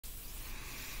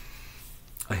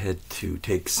I had to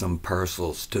take some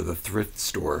parcels to the thrift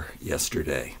store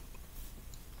yesterday,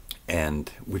 and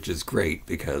which is great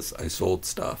because I sold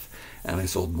stuff, and I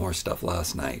sold more stuff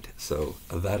last night, so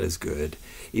that is good,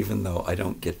 even though I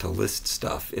don't get to list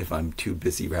stuff if I'm too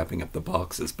busy wrapping up the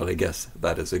boxes, but I guess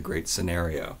that is a great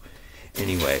scenario.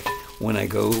 Anyway, when I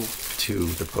go to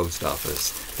the post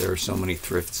office, there are so many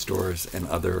thrift stores and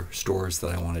other stores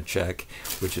that I want to check,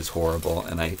 which is horrible,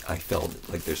 and I felt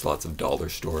like there's lots of dollar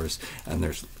stores, and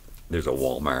there's a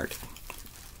Walmart,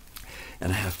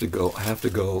 and I have to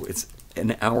go, it's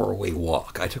an hour away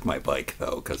walk. I took my bike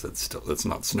though, because it's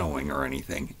not snowing or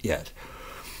anything yet.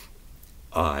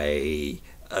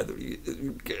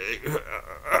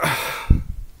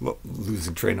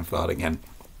 Losing train of thought again.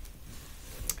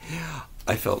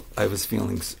 I was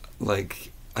feeling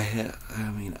like I had,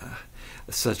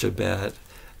 such a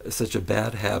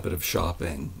bad habit of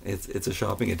shopping. It's a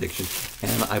shopping addiction,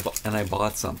 and I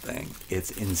bought something.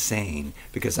 It's insane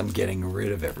because I'm getting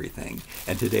rid of everything.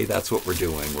 And today that's what we're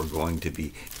doing. We're going to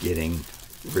be getting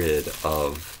rid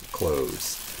of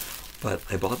clothes. But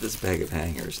I bought this bag of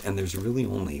hangers, and there's really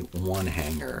only one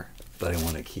hanger that I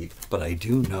want to keep. But I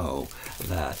do know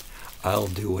that I'll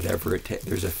do whatever it takes.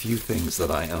 There's a few things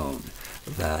that I own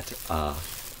that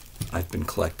I've been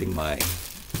collecting my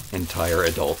entire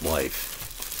adult life.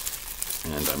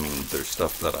 And I mean, there's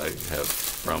stuff that I have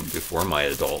from before my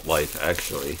adult life,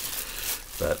 actually,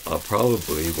 that I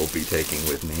probably will be taking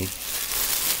with me.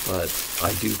 But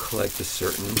I do collect a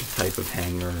certain type of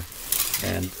hanger,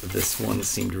 and this one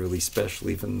seemed really special,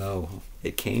 even though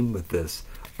it came with this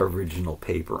original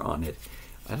paper on it.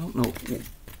 I don't know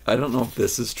if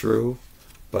this is true,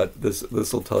 but this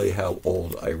will tell you how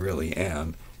old I really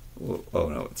am. Oh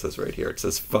no, it says right here. It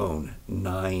says phone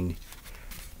 9.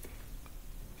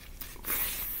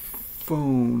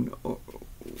 Phone. Oh,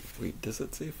 wait, does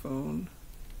it say phone?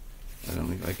 I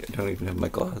don't even have my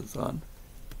glasses on.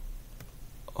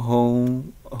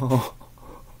 Home. Oh,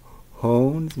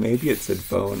 Hones? Maybe it said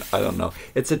phone. I don't know.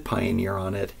 It said Pioneer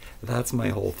on it. That's my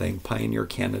whole thing. Pioneer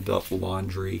Canada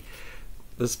Laundry.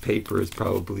 This paper is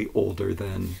probably older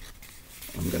than.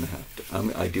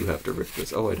 I do have to rip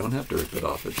this. Oh, I don't have to rip it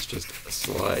off. It's just a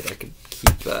slide. I could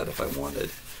keep that if I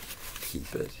wanted.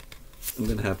 Keep it. I'm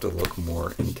going to have to look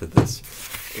more into this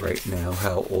right now,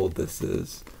 how old this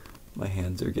is. My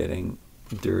hands are getting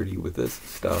dirty with this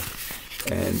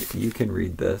stuff. And you can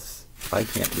read this. I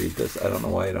can't read this. I don't know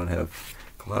why I don't have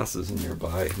glasses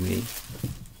nearby me.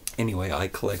 Anyway, I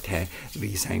collect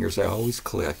these hangers. I always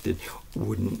collected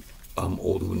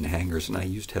old wooden hangers, and I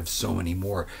used to have so many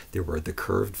more. There were the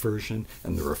curved version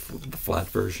and there were the flat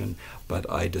version, but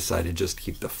I decided just to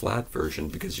keep the flat version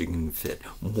because you can fit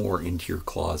more into your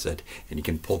closet and you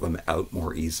can pull them out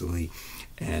more easily,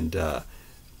 and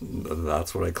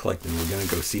that's what I collect, and we're going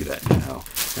to go see that now.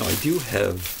 Now I do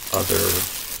have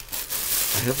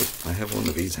I have one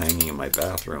of these hanging in my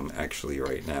bathroom actually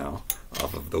right now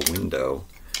off of the window,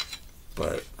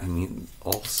 but I mean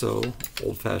also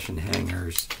old-fashioned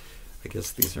hangers. I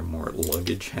guess these are more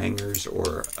luggage hangers,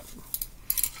 or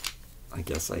I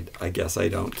guess I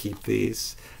don't keep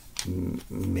these.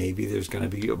 Maybe there's going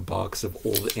to be a box of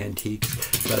old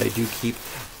antiques that I do keep,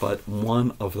 but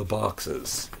one of the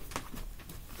boxes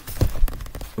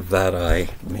that I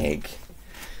make,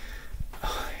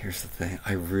 here's the thing,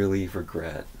 I really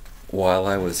regret, while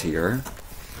I was here,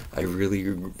 I really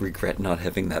regret not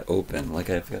having that open. Like,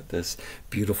 I've got this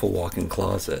beautiful walk-in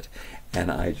closet,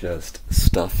 and I just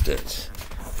stuffed it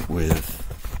with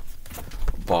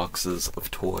boxes of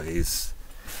toys.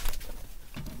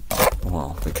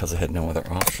 Well, because I had no other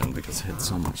option, because I had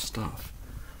so much stuff.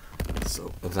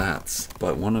 So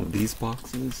but one of these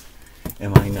boxes,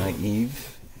 am I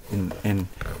naive in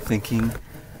thinking,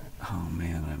 oh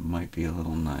man, I might be a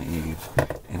little naive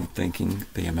in thinking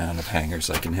the amount of hangers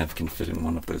I can fit in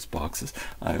one of those boxes.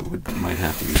 I might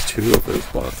have to use 2 of those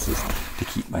boxes to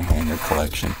keep my hanger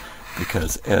collection,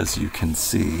 because as you can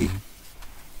see,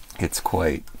 it's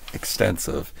quite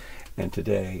extensive. And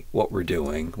today what we're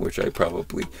doing, which I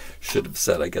probably should have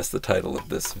said, I guess the title of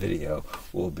this video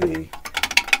will be,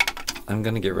 I'm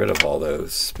going to get rid of all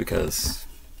those, because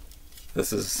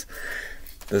this is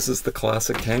the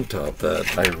classic tank top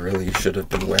that I really should have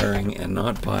been wearing and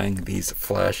not buying these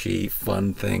flashy,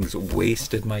 fun things.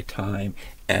 Wasted my time,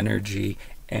 energy,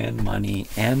 and money,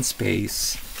 and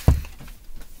space.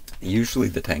 Usually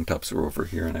the tank tops are over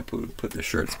here and I put the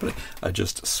shirts, but I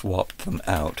just swapped them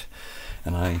out.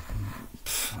 And I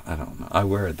don't know. I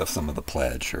wear some of the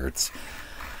plaid shirts,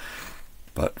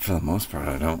 but for the most part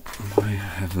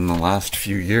in the last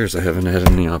few years, I haven't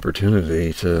had any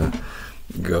opportunity to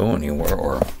go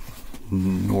anywhere,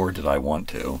 nor did I want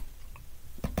to.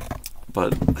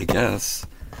 But I guess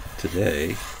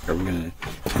today, are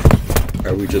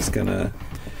we just gonna,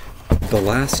 the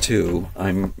last two,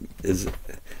 I'm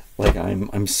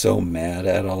so mad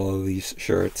at all of these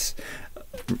shirts.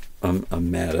 I'm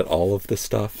mad at all of the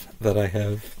stuff that I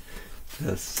have.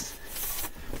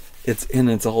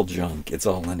 It's all junk. It's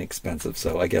all inexpensive.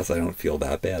 So I guess I don't feel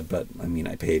that bad. But I mean,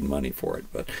 I paid money for it.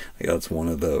 But that's one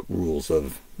of the rules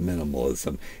of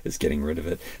minimalism, is getting rid of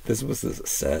it. This was a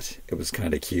set. It was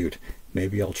kind of cute.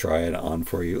 Maybe I'll try it on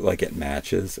for you. Like, it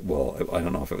matches. Well, I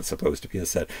don't know if it was supposed to be a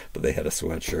set, but they had a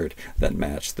sweatshirt that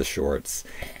matched the shorts,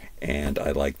 and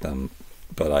I like them.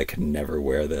 But I could never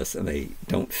wear this, and they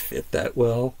don't fit that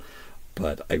well.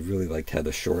 But I really liked how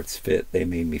the shorts fit. They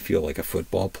made me feel like a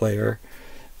football player,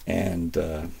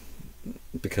 and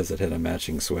because it had a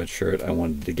matching sweatshirt, I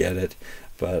wanted to get it.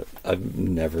 But I've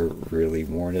never really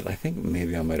worn it. I think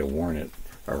maybe I might have worn it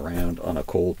around on a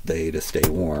cold day to stay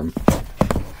warm.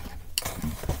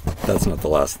 That's not the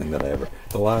last thing that I ever...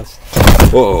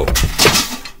 Whoa!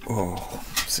 Oh,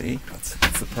 see? That's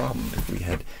the problem. If we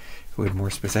had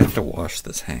more space, I have to wash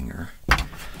this hanger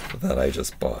that I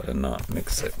just bought and not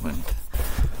mix it with...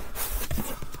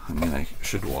 I mean, I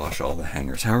should wash all the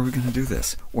hangers. How are we going to do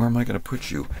this? Where am I going to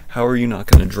put you? How are you not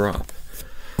going to drop?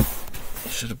 I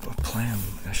should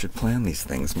plan these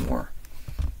things more.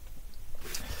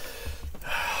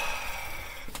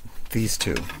 These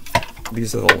two.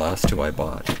 These are the last two I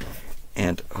bought.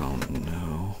 And, oh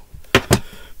no.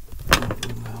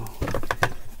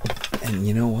 And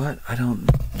you know what? I don't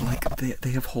like,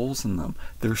 they have holes in them.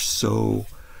 They're so,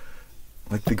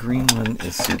 like, the green one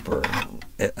is super,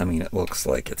 I mean, it looks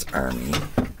like it's army,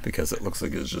 because it looks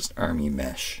like it's just army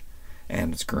mesh,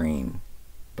 and it's green.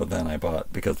 But then I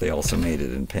bought, because they also made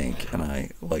it in pink, and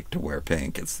I like to wear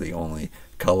pink. It's the only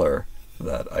color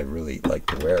that I really like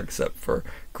to wear, except for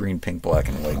green, pink, black,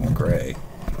 and white, and gray.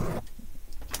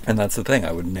 And that's the thing,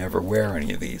 I would never wear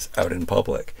any of these out in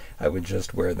public. I would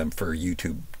just wear them for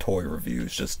YouTube toy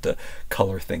reviews, just to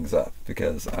color things up,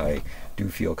 because I do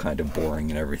feel kind of boring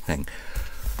and everything.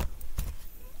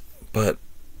 But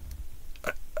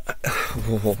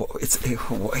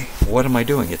what am I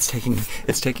doing? It's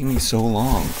taking me so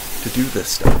long to do this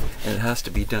stuff, and it has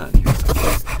to be done.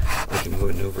 I can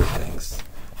maneuver things.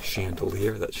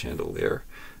 Chandelier, that chandelier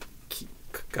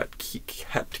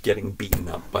kept getting beaten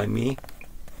up by me.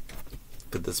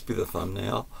 Could this be the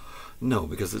thumbnail? No,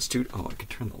 because it's too... Oh, I could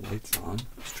turn the lights on.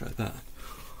 Let's try that.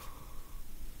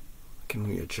 Can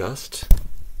we adjust?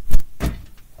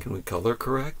 Can we color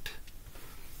correct?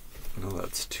 No,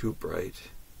 that's too bright.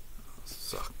 Oh,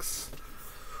 sucks.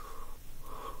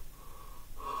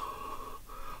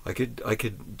 I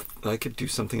could do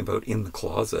something about in the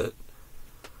closet.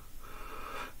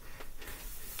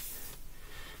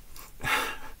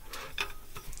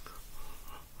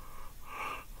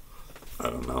 I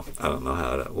don't know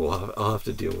how to... I'll have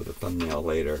to deal with the thumbnail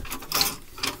later.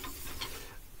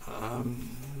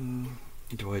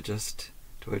 Do I just...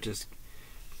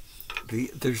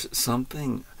 There's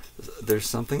something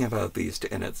about these two,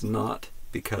 and it's not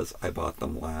because I bought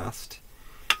them last.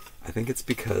 I think it's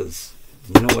because,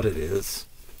 you know what it is?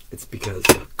 It's because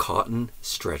cotton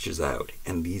stretches out,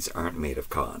 and these aren't made of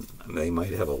cotton. They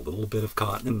might have a little bit of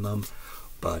cotton in them,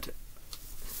 but...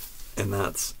 And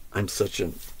that's... I'm such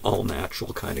an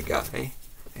all-natural kind of guy.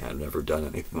 I've never done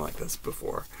anything like this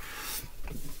before.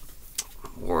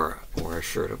 Or a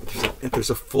shirt. There's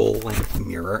a full-length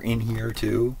mirror in here,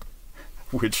 too,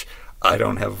 which I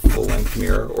don't have a full-length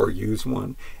mirror or use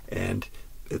one, and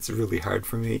it's really hard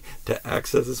for me to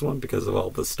access this one because of all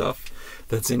the stuff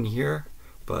that's in here.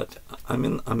 But I'm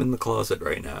in the closet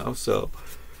right now, so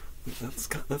that's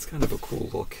kind of a cool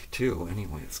look, too.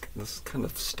 Anyway, this is kind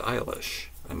of stylish.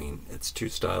 I mean, it's too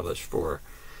stylish for,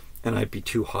 and I'd be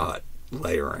too hot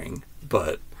layering,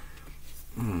 but,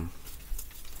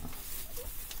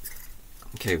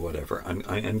 okay, whatever.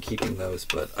 I am keeping those,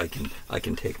 but I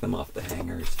can take them off the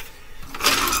hangers.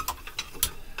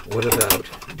 What about,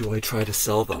 do I try to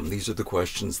sell them? These are the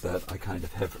questions that I kind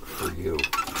of have for you.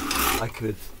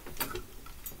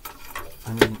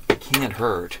 I mean, it can't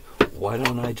hurt. Why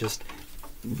don't I just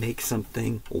make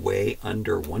something weigh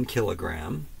under 1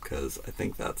 kilogram, because I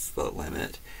think that's the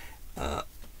limit.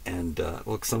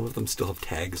 Look, some of them still have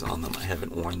tags on them. I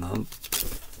haven't worn them.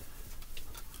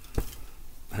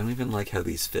 I don't even like how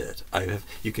these fit.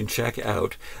 You can check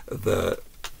out the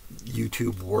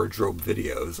YouTube wardrobe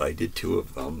videos. I did 2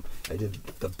 of them. I did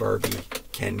the Barbie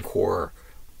Ken Core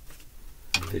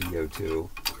video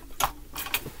too.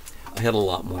 I had a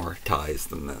lot more ties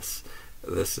than this.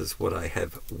 This is what I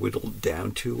have whittled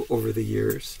down to over the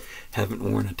years. Haven't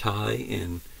worn a tie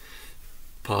in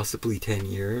possibly 10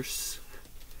 years.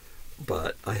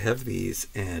 But I have these,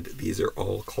 and these are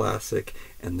all classic,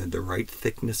 and they're the right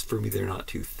thickness for me. They're not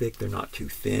too thick, they're not too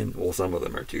thin. Well, some of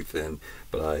them are too thin,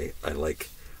 but I like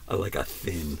a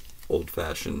thin,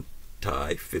 old-fashioned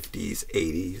tie, 50s,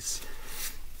 80s.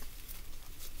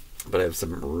 But I have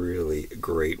some really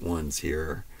great ones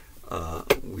here.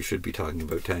 We should be talking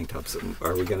about tank tops.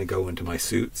 Are we going to go into my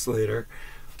suits later?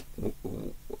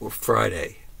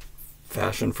 Friday,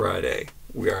 Fashion Friday.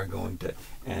 We are going to,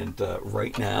 and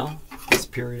right now, this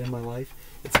period in my life,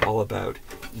 it's all about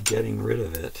getting rid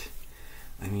of it.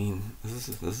 I mean, this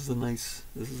is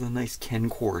a nice Ken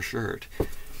Core shirt,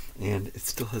 and it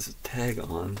still has a tag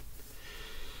on.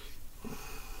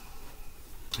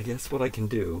 I guess what I can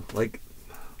do, like,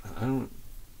 I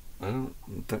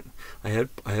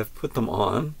have put them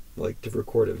on, like, to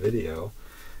record a video,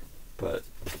 but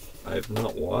I have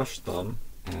not washed them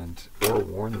or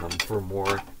worn them for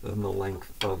more than the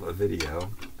length of a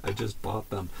video. I just bought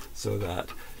them so that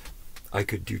I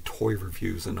could do toy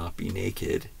reviews and not be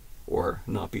naked or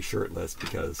not be shirtless,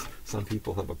 because some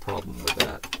people have a problem with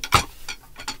that.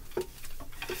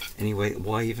 Anyway,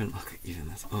 why even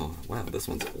this? Oh wow, this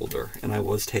one's older, and I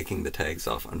was taking the tags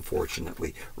off,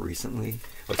 unfortunately, recently.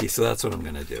 Okay, so that's what I'm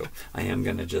gonna do. I am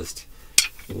gonna just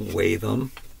weigh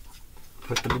them,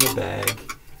 put them in a bag,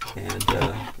 and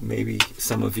maybe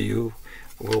some of you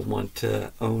will want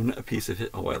to own a piece of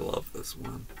it. Oh, I love this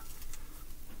one.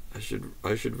 I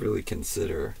should really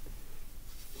consider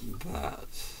that.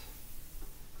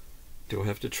 Do I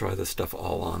have to try this stuff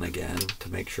all on again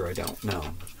to make sure I don't?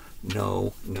 No.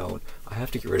 I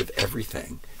have to get rid of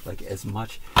everything. Like, as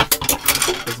much as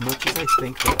I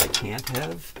think that I can't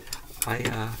have,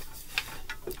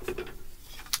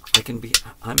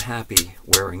 I'm happy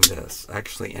wearing this,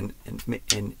 actually, and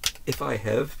if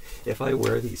I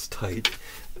wear these tight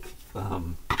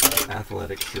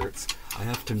athletic shirts, I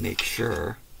have to make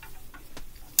sure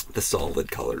the solid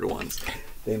colored ones,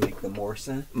 they make the most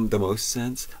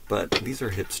sense, but these are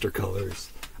hipster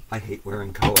colors. I hate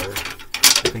wearing color.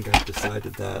 I think I've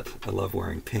decided that. I love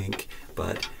wearing pink,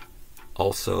 but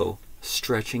also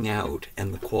stretching out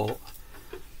and the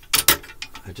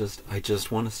I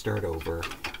just want to start over,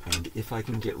 and if I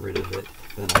can get rid of it,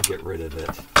 then I'll get rid of it.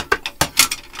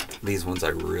 These ones I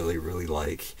really, really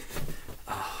like.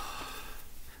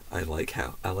 I like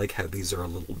how these are a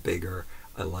little bigger.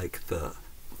 I like the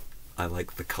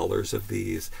colors of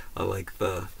these.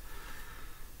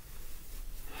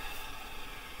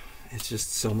 It's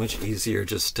just so much easier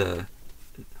just to.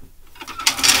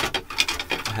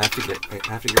 I have to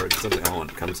get rid of something. Oh,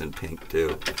 and it comes in pink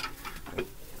too.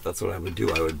 That's what I would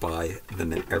do. I would buy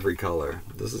them in every color.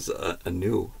 This is a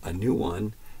new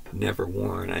one, never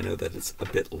worn. I know that it's a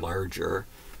bit larger.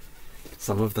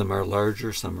 Some of them are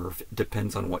larger. Some are,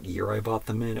 depends on what year I bought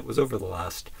them in. It was over the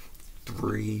last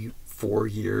 3-4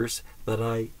 years that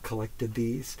I collected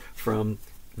these from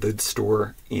the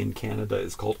store in Canada.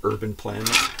 It's called Urban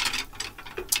Planet.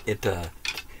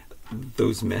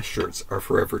 Those mesh shirts are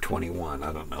Forever 21.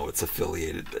 I don't know, it's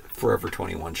affiliated. Forever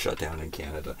 21 shut down in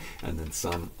Canada, and then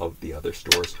some of the other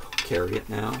stores carry it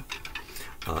now.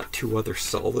 2 other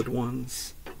solid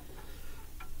ones,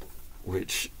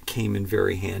 which came in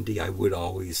very handy. I would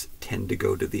always tend to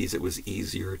go to these. It was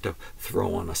easier to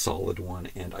throw on a solid one,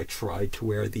 and I tried to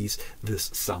wear these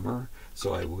this summer,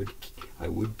 so I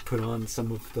would put on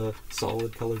some of the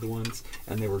solid colored ones,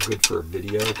 and they were good for a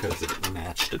video because it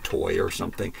matched a toy or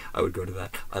something. I would go to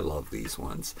that. I love these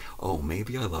ones. Oh,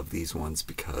 maybe I love these ones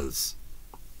because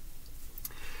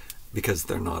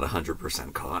they're not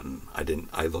 100% cotton.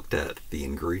 I looked at the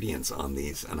ingredients on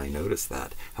these and I noticed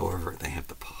that. However, they have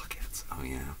the pockets. Oh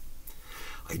yeah.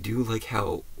 I do like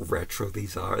how retro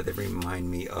these are. They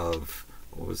remind me of,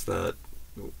 what was that?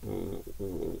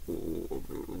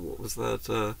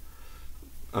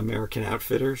 American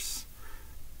Outfitters,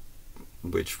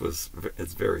 which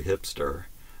it's very hipster.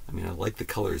 I mean, I like the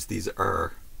colors. These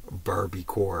are Barbie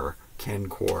core, Ken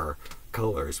core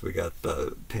colors. We got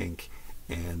the pink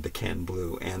and the Ken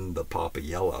blue and the Papa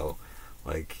yellow.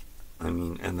 Like, I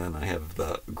mean, and then I have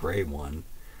the gray one.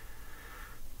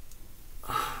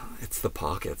 It's the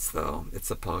pockets, though. It's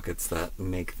the pockets that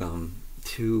make them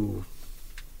too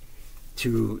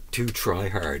try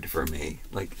hard for me.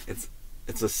 Like, it's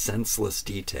a senseless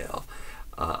detail.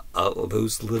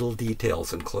 Those little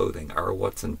details in clothing are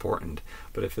what's important.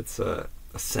 But if it's a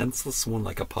senseless one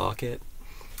like a pocket,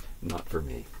 not for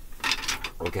me.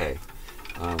 Okay.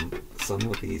 Some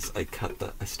of these I cut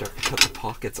the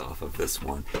pockets off of this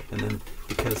one, and then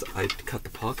because I cut the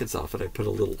pockets off it, I put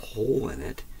a little hole in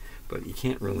it. but you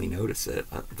can't really notice it.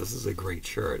 This is a great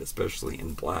shirt, especially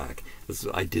in black.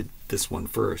 I did this one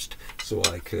first so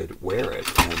I could wear it,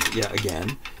 and yeah,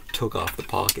 again, took off the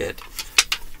pocket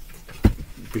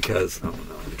because, oh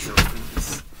no, I'm sure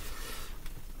this.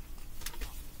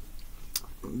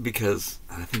 Because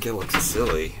I think it looks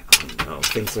silly. I don't know.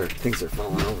 Things are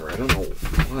falling over. I don't know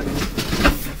why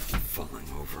falling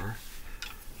over.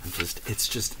 It's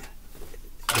just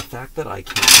the fact that I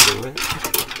can't do it.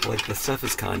 Like, the stuff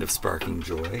is kind of sparking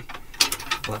joy,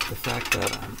 but the fact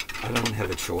that I don't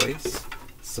have a choice.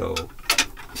 So,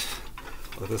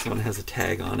 well, this one has a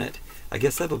tag on it. I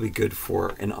guess that'll be good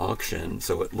for an auction,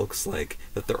 so it looks like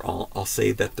that they're all, I'll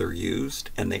say that they're used,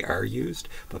 and they are used,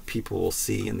 but people will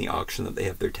see in the auction that they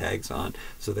have their tags on,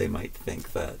 so they might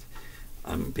think that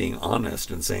I'm being honest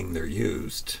and saying they're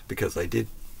used, because I did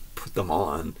put them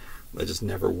on. I just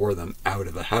never wore them out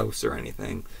of the house or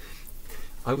anything.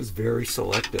 I was very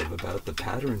selective about the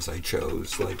patterns I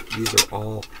chose. Like, these are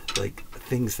all like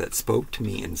things that spoke to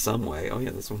me in some way. Oh yeah,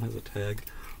 this one has a tag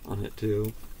on it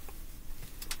too.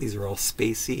 These are all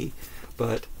spacey,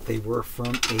 but they were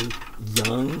from a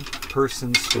young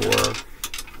person store,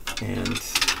 and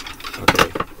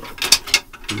okay,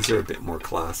 these are a bit more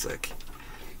classic.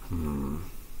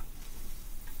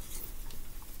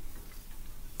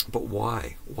 But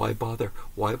why? Why bother?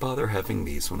 Why bother having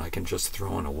these when I can just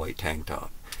throw on a white tank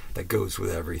top that goes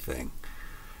with everything?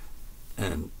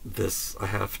 And this, I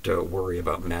have to worry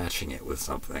about matching it with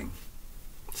something.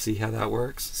 See how that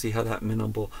works? See how that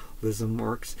minimalism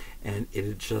works? And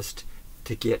it just,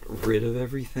 to get rid of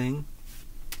everything,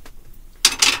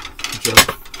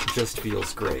 just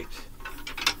feels great.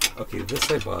 Okay,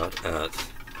 this I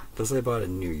bought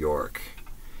in New York,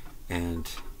 and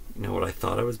you know what I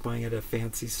thought I was buying at a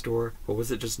fancy store? Or was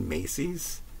it just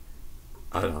Macy's?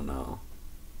 I don't know.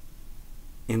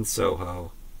 In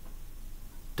Soho,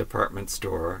 department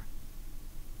store.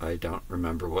 I don't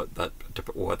remember what that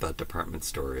department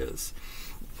store is.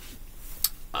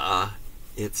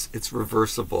 It's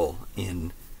reversible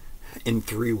in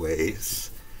 3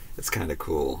 ways. It's kind of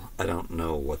cool. I don't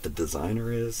know what the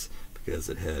designer is because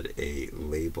it had a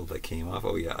label that came off.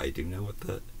 Oh yeah, I do know what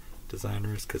the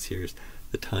designer is because here's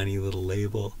the tiny little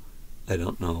label. I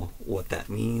don't know what that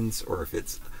means or if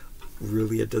it's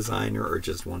really a designer or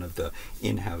just one of the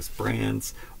in-house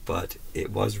brands, but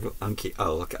it was.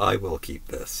 Oh, look, I will keep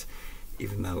this,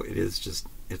 even though it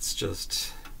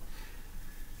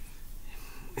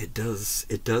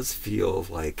does feel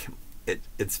like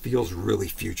it feels really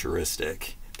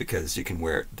futuristic because you can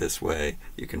wear it this way,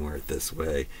 you can wear it this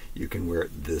way, you can wear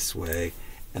it this way,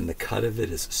 and the cut of it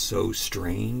is so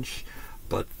strange.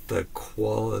 But the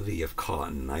quality of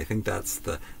cotton, I think that's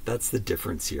the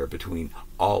difference here between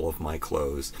all of my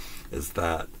clothes, is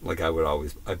that, like, I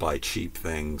buy cheap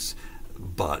things,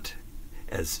 but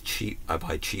I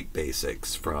buy cheap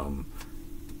basics from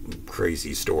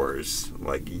crazy stores,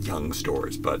 like young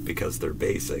stores, but because they're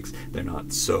basics, they're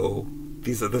not so,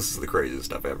 this is the craziest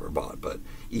stuff I ever bought, but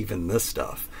even this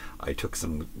stuff, I took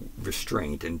some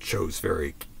restraint and chose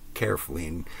very carefully,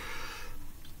 and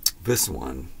this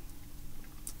one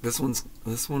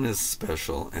is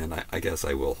special, and I guess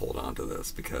I will hold on to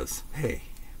this because, hey,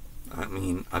 I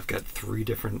mean, I've got 3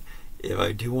 different, if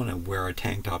I do want to wear a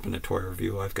tank top in a toy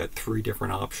review, I've got 3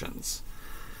 different options.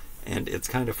 And it's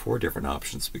kind of 4 different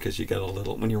options because you got a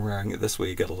little, when you're wearing it this way,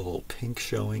 you got a little pink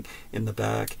showing in the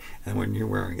back, and when you're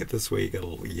wearing it this way, you got a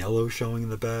little yellow showing in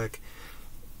the back.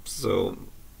 So,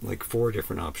 like 4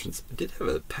 different options. It did have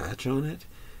a patch on it.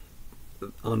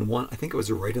 On one, I think it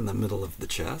was right in the middle of the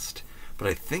chest. But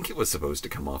I think it was supposed to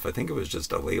come off. I think it was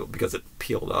just a label because it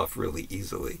peeled off really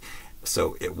easily.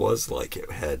 So it was like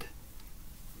it had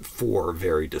 4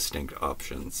 very distinct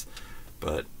options.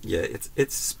 But yeah,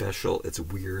 it's special, it's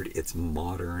weird, it's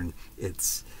modern,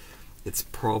 it's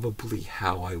probably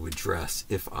how I would dress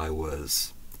if I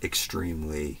was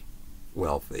extremely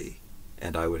wealthy.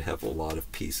 And I would have a lot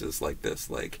of pieces like this.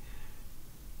 Like,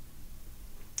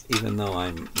 even though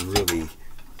I'm really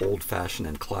old-fashioned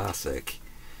and classic,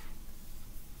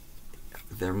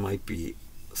 there might be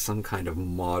some kind of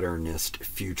modernist,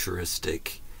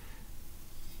 futuristic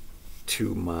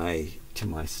to my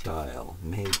style,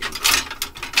 maybe.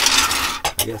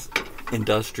 I guess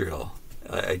industrial.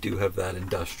 I do have that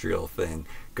industrial thing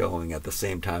going at the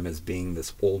same time as being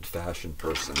this old-fashioned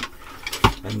person.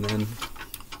 And then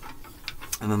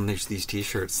there's these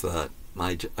t-shirts that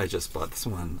I just bought.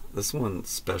 This one's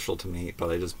special to me, but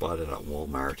I just bought it at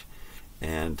Walmart,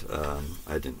 and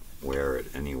I didn't wear it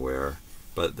anywhere.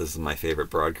 But this is my favorite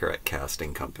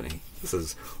broadcasting company. This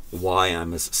is why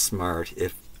I'm as smart,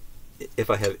 if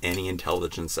I have any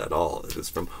intelligence at all. It is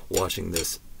from watching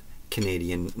this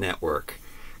Canadian network,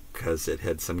 because it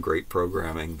had some great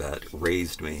programming that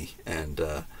raised me and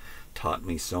taught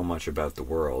me so much about the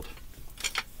world.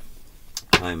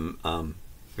 I'm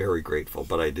very grateful,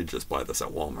 but I did just buy this at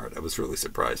Walmart. I was really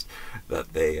surprised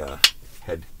that they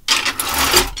had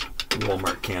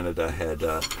Walmart Canada had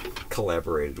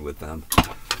collaborated with them.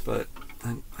 But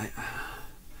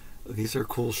these are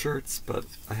cool shirts, but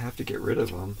I have to get rid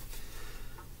of them.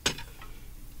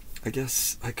 I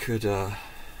guess I could I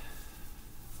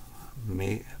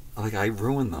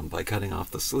ruin them by cutting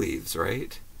off the sleeves,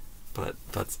 right? But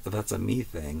that's a me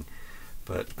thing.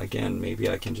 But again, maybe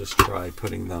I can just try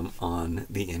putting them on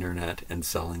the internet and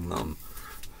selling them.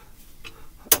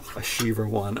 A Shiva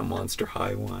one, a Monster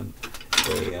High one,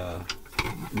 a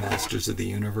Masters of the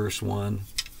Universe one,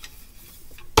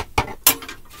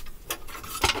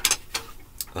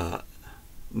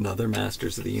 another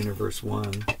Masters of the Universe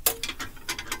one,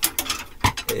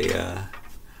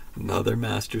 another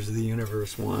Masters of the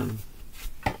Universe one,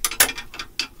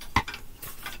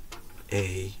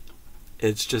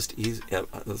 it's just easy.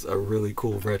 There's a really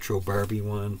cool retro Barbie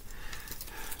one,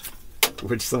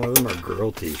 which some of them are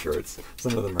girl t-shirts.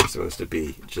 Some of them are supposed to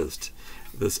be just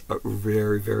this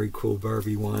very, very cool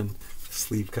Barbie one,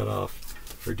 sleeve cut off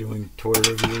for doing toy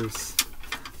reviews.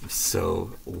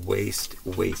 So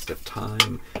waste of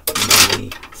time,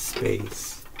 money,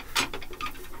 space.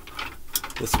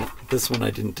 This one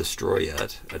I didn't destroy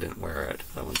yet. I didn't wear it.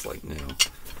 That one's like new.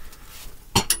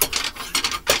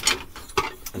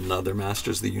 Another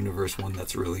Masters of the Universe one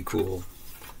that's really cool.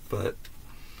 But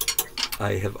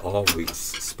I have always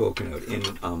spoken out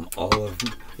in all of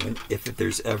if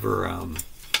there's ever a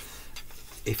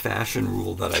fashion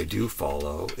rule that I do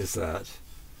follow is that,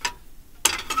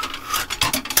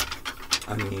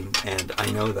 I mean, and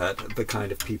I know that the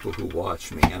kind of people who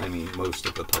watch me, and I mean most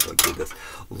of the public do this,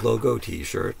 logo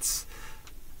t-shirts,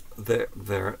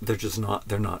 they're just not,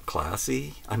 they're not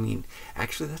classy. I mean,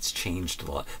 actually that's changed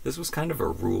a lot. This was kind of a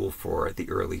rule for the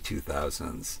early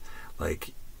 2000s,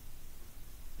 like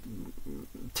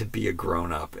to be a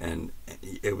grown-up, and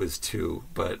it was too,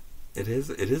 but it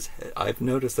is I've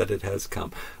noticed that it has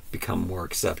become more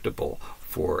acceptable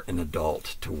for an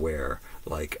adult to wear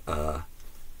like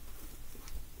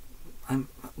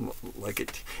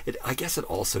I guess it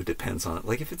also depends on it.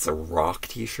 Like if it's a rock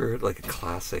t-shirt, like a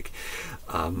classic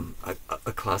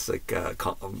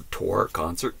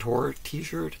concert tour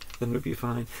t-shirt, then it would be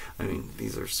fine. I mean,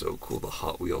 these are so cool. The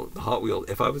Hot Wheel,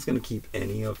 if I was going to keep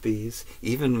any of these,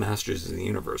 even Masters of the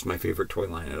Universe, my favorite toy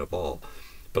line out of all,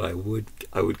 but I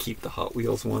would keep the Hot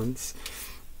Wheels ones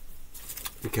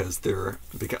because they're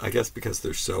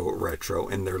so retro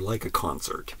and they're like a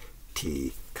concert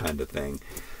tee kind of thing.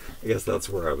 I guess that's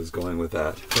where I was going with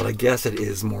that. But I guess it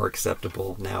is more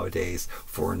acceptable nowadays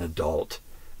for an adult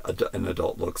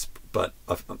looks. But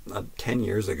 10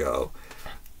 years ago,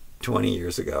 20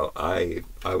 years ago, I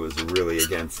was really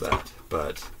against that.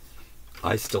 But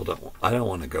I don't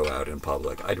want to go out in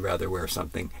public. I'd rather wear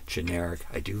something generic.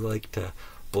 I do like to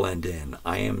blend in.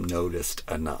 I am noticed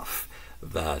enough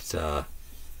that I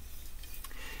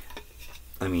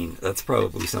mean, that's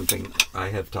probably something, I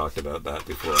have talked about that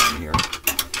before on here.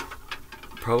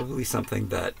 Probably something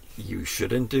that you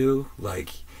shouldn't do. Like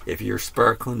if you're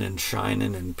sparkling and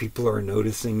shining and people are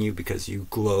noticing you because you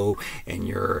glow and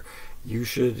you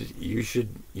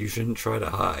shouldn't try to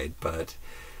hide. But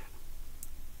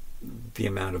the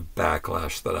amount of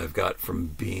backlash that I've got from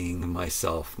being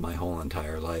myself my whole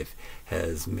entire life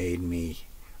has made me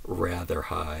rather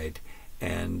hide.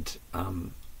 And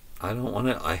I don't want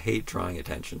to, I hate drawing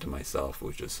attention to myself,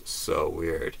 which is so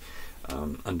weird.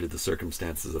 Under the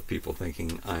circumstances of people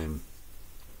thinking I'm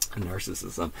a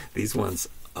narcissism. These ones,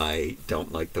 I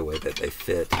don't like the way that they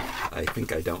fit. I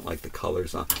think I don't like the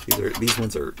colors on. These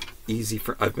ones are easy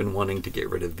for, I've been wanting to get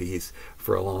rid of these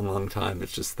for a long time.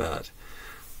 It's just that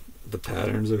the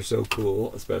patterns are so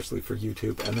cool, especially for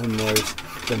YouTube. And then there's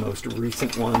the most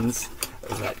recent ones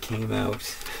that came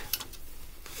out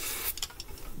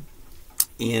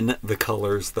in the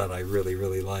colors that I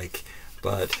really like,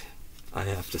 but I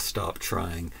have to stop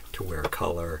trying to wear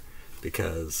color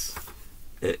because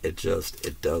it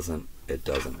doesn't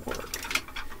work.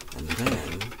 And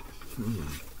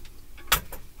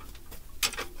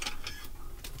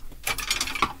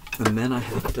then I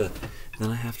have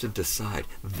to decide.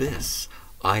 This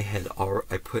I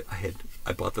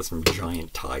bought this from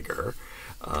Giant Tiger.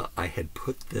 I had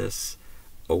put this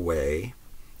away.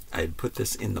 I had put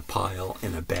this in the pile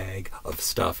in a bag of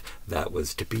stuff that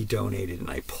was to be donated, and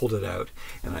I pulled it out,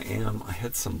 and I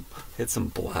had some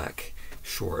black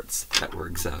shorts that were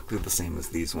exactly the same as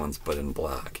these ones but in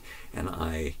black, and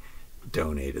I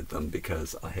donated them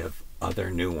because I have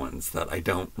other new ones that I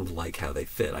don't like how they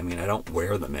fit. I mean, I don't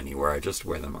wear them anywhere. I just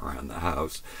wear them around the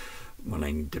house when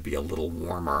I need to be a little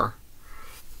warmer.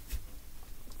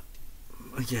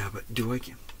 Yeah, but do I...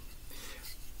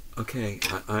 Okay,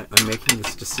 I'm making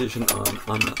this decision on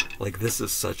like, this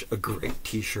is such a great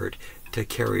t-shirt to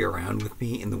carry around with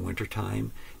me in the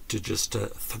wintertime to just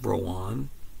throw on.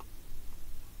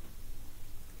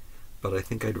 But I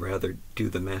think I'd rather do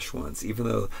the mesh ones, even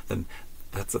though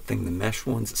that's the thing, the mesh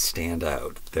ones stand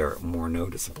out. They're more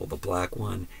noticeable. The black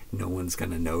one, no one's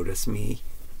going to notice me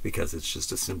because it's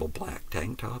just a simple black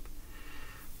tank top.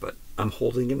 But I'm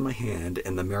holding in my hand,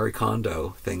 and the Marie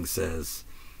Kondo thing says,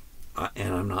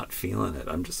 and I'm not feeling it.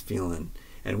 I'm just feeling,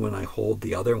 and when I hold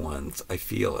the other ones, I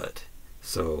feel it.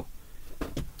 So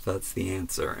that's the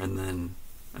answer. And then,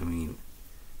 I mean,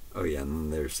 oh yeah, and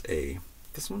then there's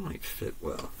this one might fit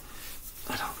well.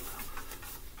 I don't know.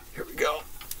 Here we go.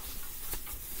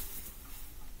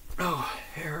 Oh,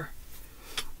 hair.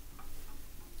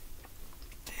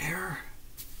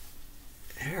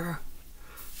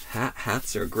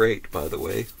 Hats are great, by the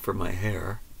way, for my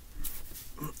hair.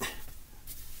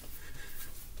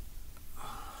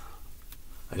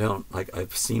 I don't like,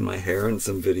 I've seen my hair in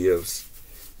some videos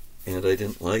and I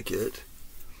didn't like it,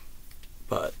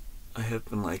 but I have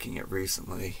been liking it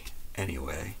recently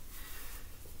anyway.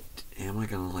 Am I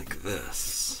gonna like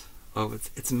this? Oh,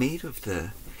 it's made of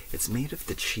the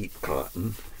cheap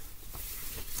cotton.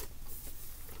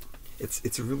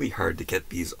 It's really hard to get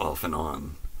these off and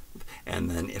on, and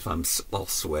then if I'm all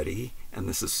sweaty and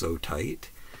this is so tight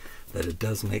that it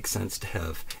does make sense to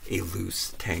have a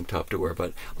loose tank top to wear.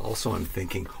 But also I'm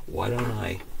thinking, why don't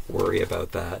I worry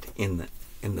about that in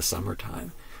the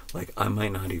summertime? Like, I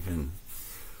might not even,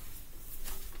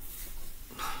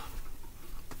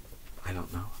 I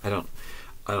don't know.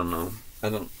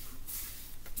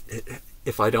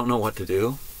 If I don't know what to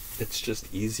do, it's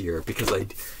just easier because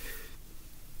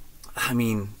I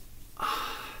mean,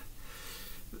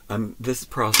 this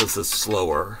process is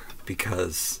slower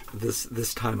because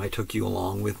this time I took you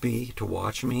along with me to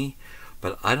watch me,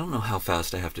 but I don't know how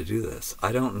fast I have to do this.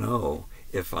 I don't know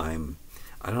if I'm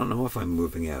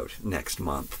moving out next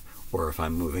month or if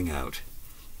I'm moving out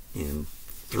in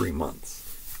 3 months.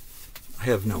 I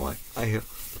have no idea.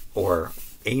 Or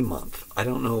a month. I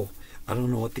don't know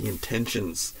what the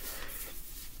intentions.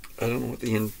 I know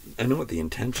what the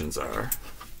intentions are.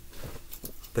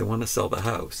 They want to sell the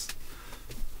house,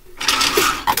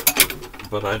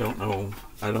 but I don't know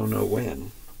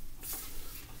when.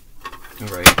 All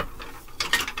right.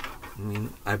 I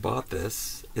mean, I bought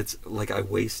this. It's like I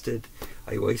wasted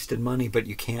money, but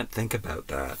you can't think about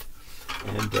that.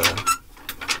 And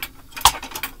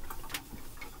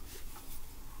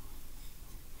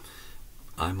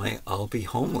I'll be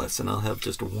homeless and I'll have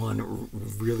just one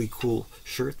really cool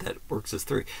shirt that works as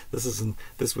 3.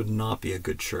 This would not be a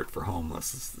good shirt for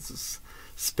homeless. This is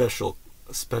special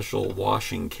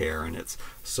washing care, and it's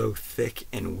so thick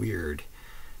and weird.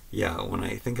 Yeah, when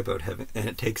I think about having, and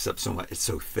it takes up so much, it's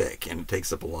so thick and it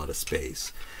takes up a lot of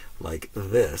space. Like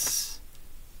this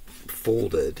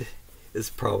folded is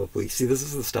probably, see, this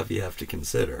is the stuff you have to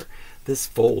consider. This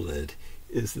folded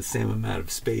is the same amount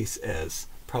of space as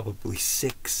probably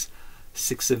six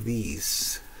of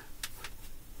these.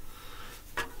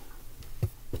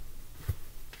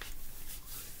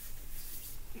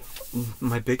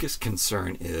 My biggest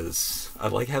concern is, I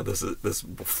like how this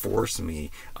will force me.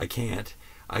 I can't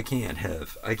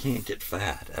get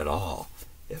fat at all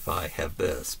if I have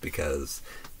this, because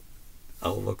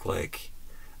I'll look like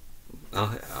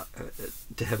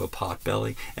to have a pot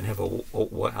belly and have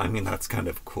what I mean, that's kind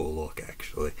of a cool look,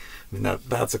 actually. I mean,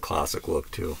 that's a classic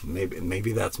look too.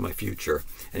 Maybe that's my future.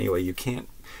 Anyway, I can't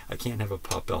have a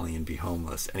pot belly and be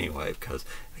homeless anyway because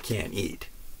I can't eat.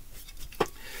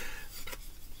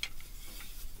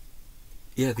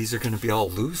 Yeah, these are going to be all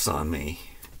loose on me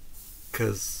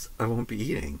because I won't be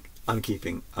eating.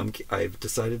 I've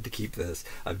decided to keep this.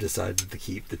 I've decided to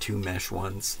keep the 2 mesh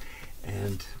ones,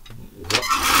 and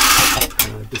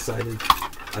I've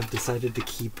decided to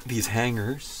keep these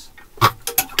hangers,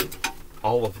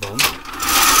 all of them,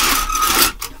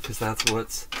 because that's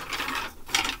what's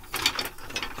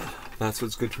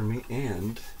good for me.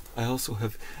 And I also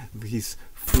have these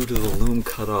Fruit of the Loom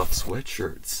cut-off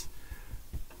sweatshirts.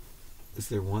 Is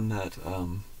there one that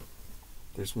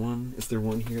is there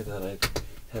one here that I've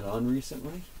had on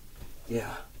recently?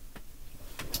 Yeah,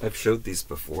 I've showed these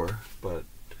before, but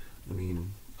I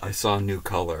mean, I saw a new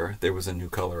color. There was a new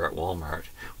color at Walmart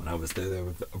when I was there. There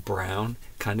was a brown,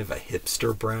 kind of a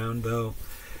hipster brown though,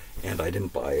 and I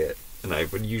didn't buy it. And I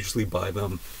would usually buy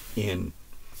them in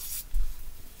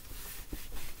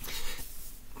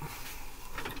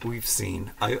we've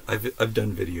seen. I've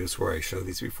done videos where I show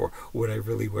these before. Would I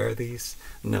really wear these?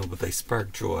 No, but they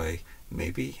spark joy.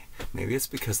 Maybe it's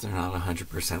because they're not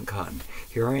 100% cotton.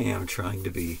 Here I am trying to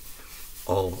be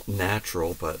all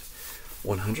natural, but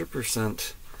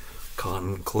 100%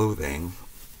 cotton clothing.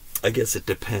 I guess it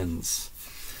depends.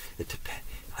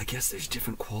 I guess there's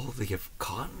different quality of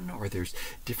cotton, or there's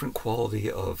different quality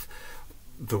of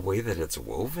the way that it's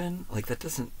woven. Like, that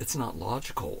doesn't, it's not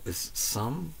logical. Is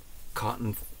some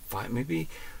cotton maybe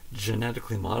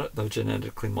genetically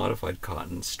modified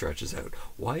cotton stretches out?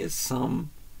 Why is some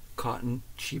cotton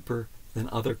cheaper than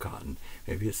other cotton?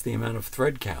 Maybe it's the amount of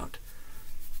thread count.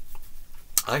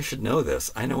 I should know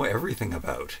this. I know everything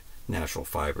about natural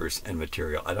fibers and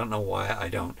material. I don't know why I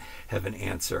don't have an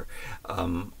answer.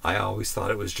 I always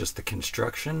thought it was just the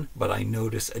construction, but I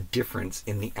notice a difference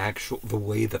in the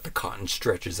way that the cotton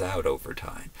stretches out over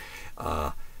time.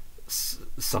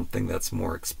 Something that's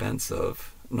more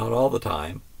expensive, not all the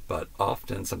time, but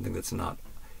often something that's not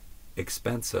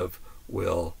expensive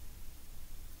will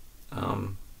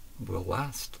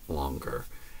last longer.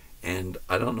 And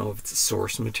I don't know if it's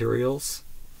source materials.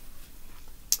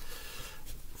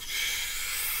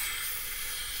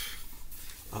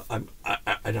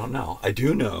 I don't know. I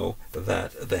do know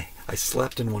that I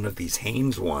slept in one of these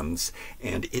Hanes ones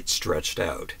and it stretched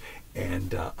out.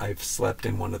 And I've slept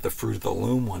in one of the Fruit of the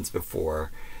Loom ones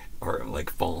before, or like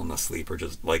fallen asleep, or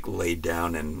just like laid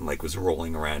down and like was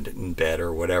rolling around in bed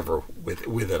or whatever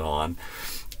with it on,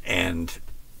 and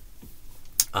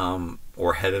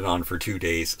or had it on for 2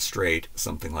 days straight,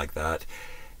 something like that.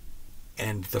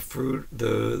 And the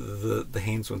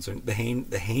Hanes ones,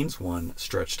 the Hanes one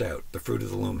stretched out. The Fruit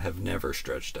of the Loom have never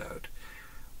stretched out,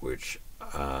 which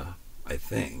I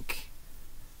think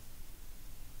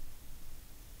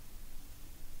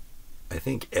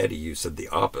Eddie, you said the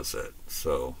opposite.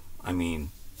 So I mean,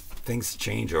 things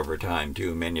change over time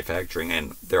too, manufacturing,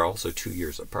 and they're also 2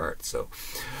 years apart. So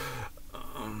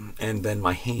and then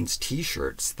my Hanes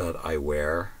t-shirts that I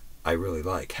wear, I really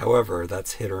like. However,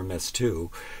 that's hit or miss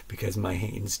too, because my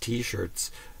Hanes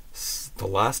t-shirts, the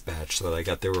last batch that I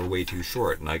got, they were way too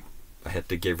short, and I had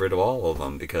to get rid of all of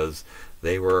them because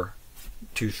they were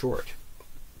too short.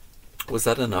 Was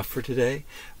that enough for today?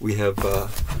 We have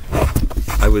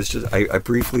I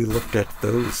briefly looked at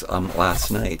those last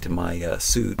night, my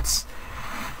suits,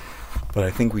 but I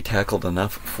think we tackled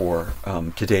enough for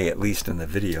today, at least in the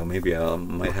video. Maybe I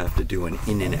might have to do an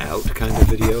in and out kind of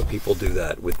video. People do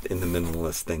that in the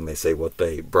minimalist thing. They say what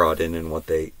they brought in and what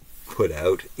they put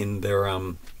out in their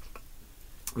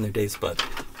days, but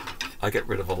I get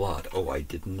rid of a lot. Oh, I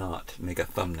did not make a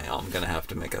thumbnail. I'm gonna have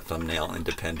to make a thumbnail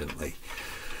independently.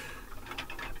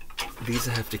 These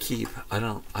I have to keep. I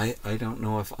don't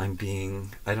know if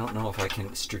I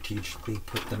can strategically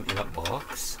put them in a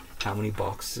box, how many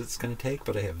boxes it's going to take,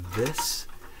 but I have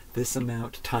this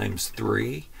amount times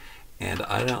 3, and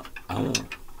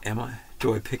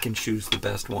do I pick and choose the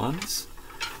best ones?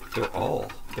 They're all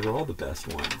the best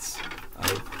ones.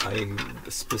 I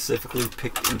specifically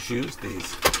pick and choose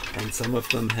these, and some of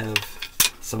them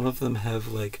have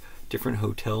like different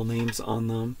hotel names on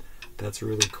them. That's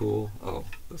really cool. Oh,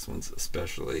 this one's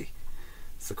especially,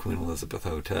 it's the Queen Elizabeth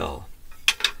Hotel.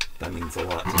 That means a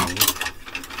lot to me.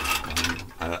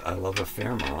 I love a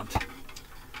Fairmont.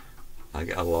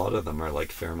 A lot of them are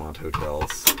like Fairmont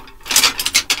hotels.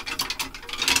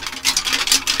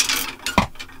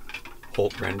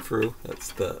 Holt Renfrew,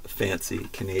 that's the fancy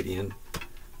Canadian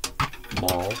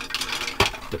mall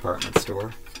department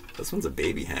store. This one's a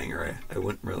baby hanger. I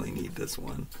wouldn't really need this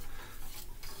one.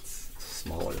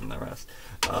 Smaller than the rest,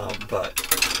 but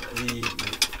the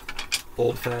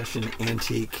old-fashioned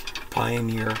antique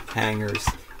Pioneer hangers,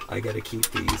 I gotta keep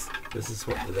these. This is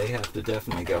what they have to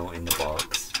definitely go in the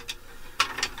box.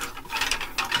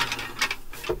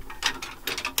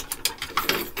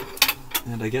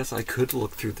 And I guess I could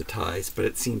look through the ties, but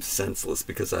it seems senseless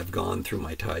because I've gone through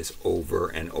my ties over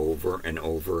and over and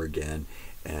over again,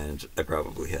 and I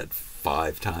probably had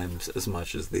 5 times as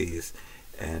much as these,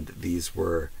 and these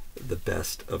were the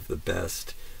best of the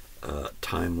best,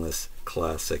 timeless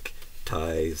classic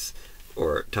ties,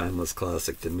 or timeless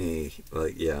classic to me.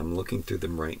 Like, yeah, I'm looking through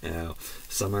them right now.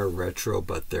 Some are retro,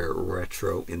 but they're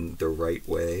retro in the right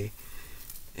way,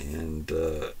 and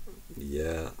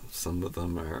yeah, some of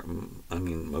them are, I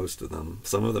mean, most of them,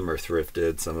 some of them are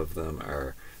thrifted, some of them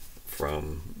are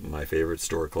from my favorite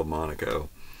store, Club Monaco,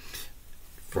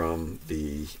 from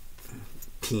the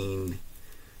teen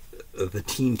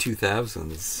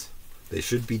 2000s. They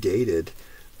should be dated,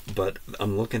 but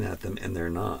I'm looking at them and they're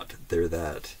not. They're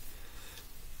that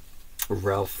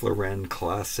Ralph Lauren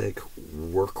classic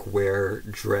workwear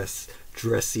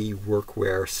dressy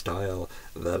workwear style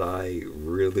that I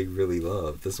really, really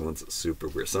love. This one's super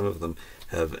weird. Some of them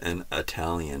have an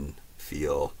Italian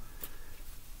feel,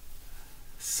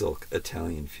 silk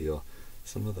Italian feel.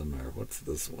 Some of them are, what's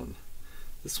this one?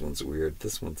 This one's weird.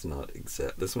 This one's not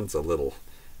exact. This one's a little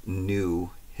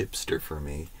new hipster for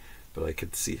me, but I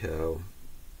could see how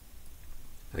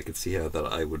that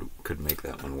I could make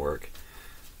that one work.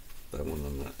 That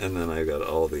one, and then I got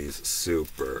all these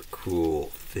super cool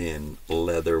thin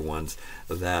leather ones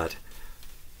that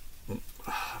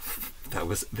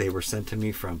they were sent to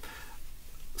me from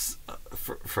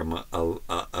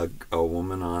a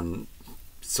woman on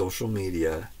social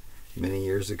media many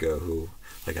years ago who,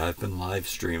 like, I've been live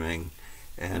streaming,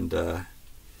 and I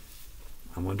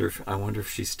wonder if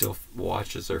she still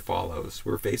watches or follows.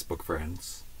 We're Facebook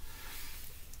friends.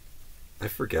 I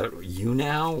forget, you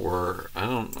now, or I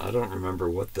don't remember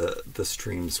what the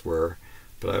streams were,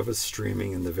 but I was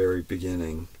streaming in the very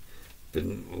beginning.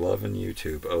 Been loving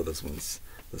YouTube. Oh, this one's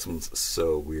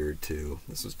so weird too.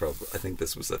 This was probably, I think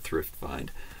this was a thrift find,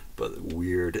 but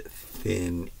weird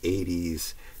thin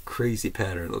 80s crazy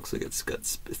pattern. It looks like it's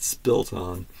spilt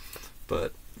on,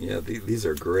 but yeah, these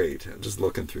are great. I'm just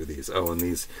looking through these. Oh, and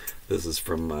this is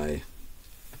from my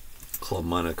Club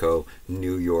Monaco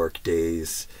New York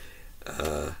days.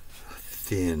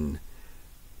 Thin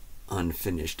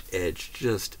unfinished edge,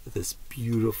 just this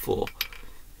beautiful,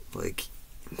 like,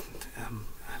 I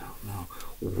don't know,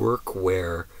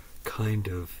 workwear kind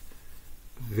of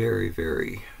very,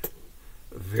 very,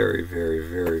 very, very,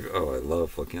 very, oh, I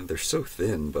love looking at, they're so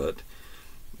thin, but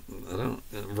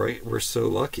we're so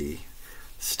lucky.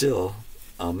 Still,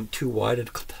 too wide a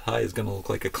tie is going to look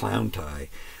like a clown tie.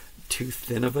 Too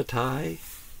thin of a tie,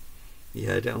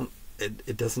 yeah,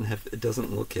 it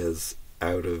doesn't look as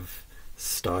out of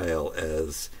style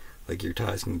as, like, your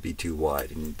ties can be too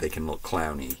wide and they can look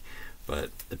clowny,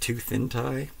 but a too thin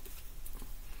tie,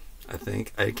 I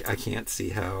think I can't see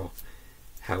how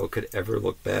it could ever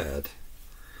look bad.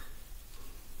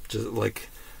 Just like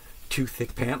too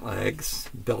thick pant legs,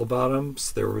 bell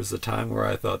bottoms, there was a time where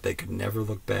I thought they could never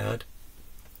look bad,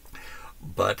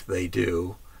 but they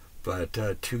do. But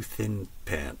too thin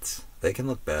pants, they can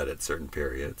look bad at certain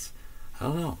periods. I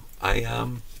don't know.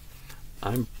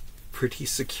 I'm pretty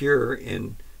secure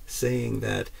in saying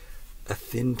that a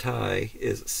thin tie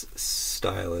is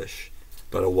stylish,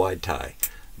 but a wide tie,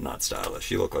 not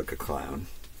stylish. You look like a clown.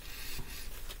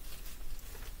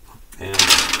 And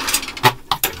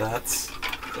that's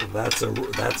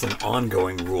an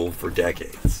ongoing rule for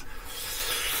decades.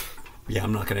 Yeah,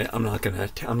 I'm not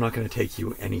gonna take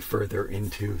you any further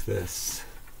into this.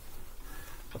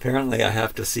 Apparently, I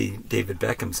have to see David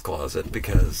Beckham's closet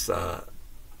because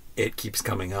it keeps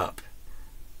coming up.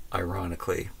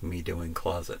 Ironically, me doing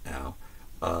closet now.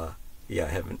 Yeah,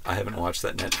 I haven't watched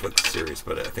that Netflix series,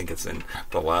 but I think it's in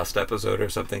the last episode or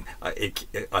something.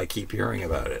 I keep hearing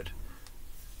about it.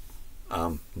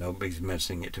 Nobody's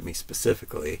mentioning it to me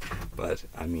specifically, but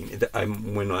I mean,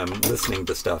 when I'm listening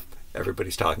to stuff,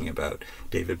 everybody's talking about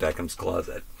David Beckham's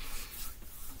closet.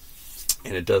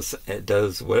 And it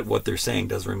does what they're saying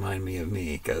does remind me of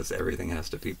me, because everything has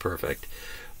to be perfect.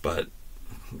 But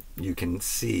you can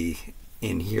see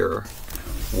in here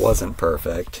wasn't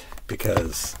perfect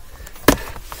because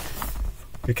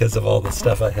of all the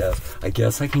stuff I have. I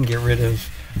guess I can get rid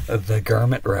of the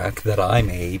garment rack that I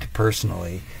made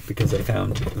personally, because I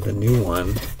found the new one,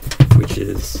 which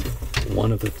is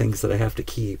one of the things that I have to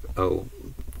keep. Oh,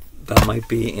 that might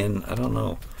be in, I don't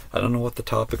know what the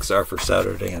topics are for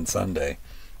Saturday and Sunday.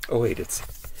 Oh wait, it's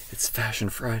Fashion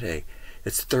Friday.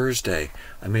 It's Thursday.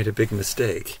 I made a big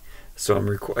mistake. So I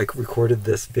recorded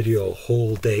this video a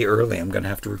whole day early. I'm going to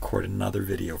have to record another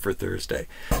video for Thursday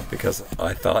because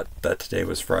I thought that today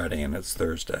was Friday and it's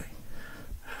Thursday.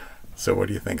 So what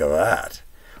do you think of that?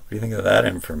 What do you think of that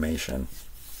information?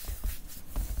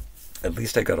 At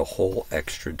least I got a whole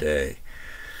extra day.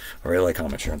 All right, like,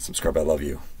 comment, share, and subscribe. I love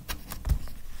you.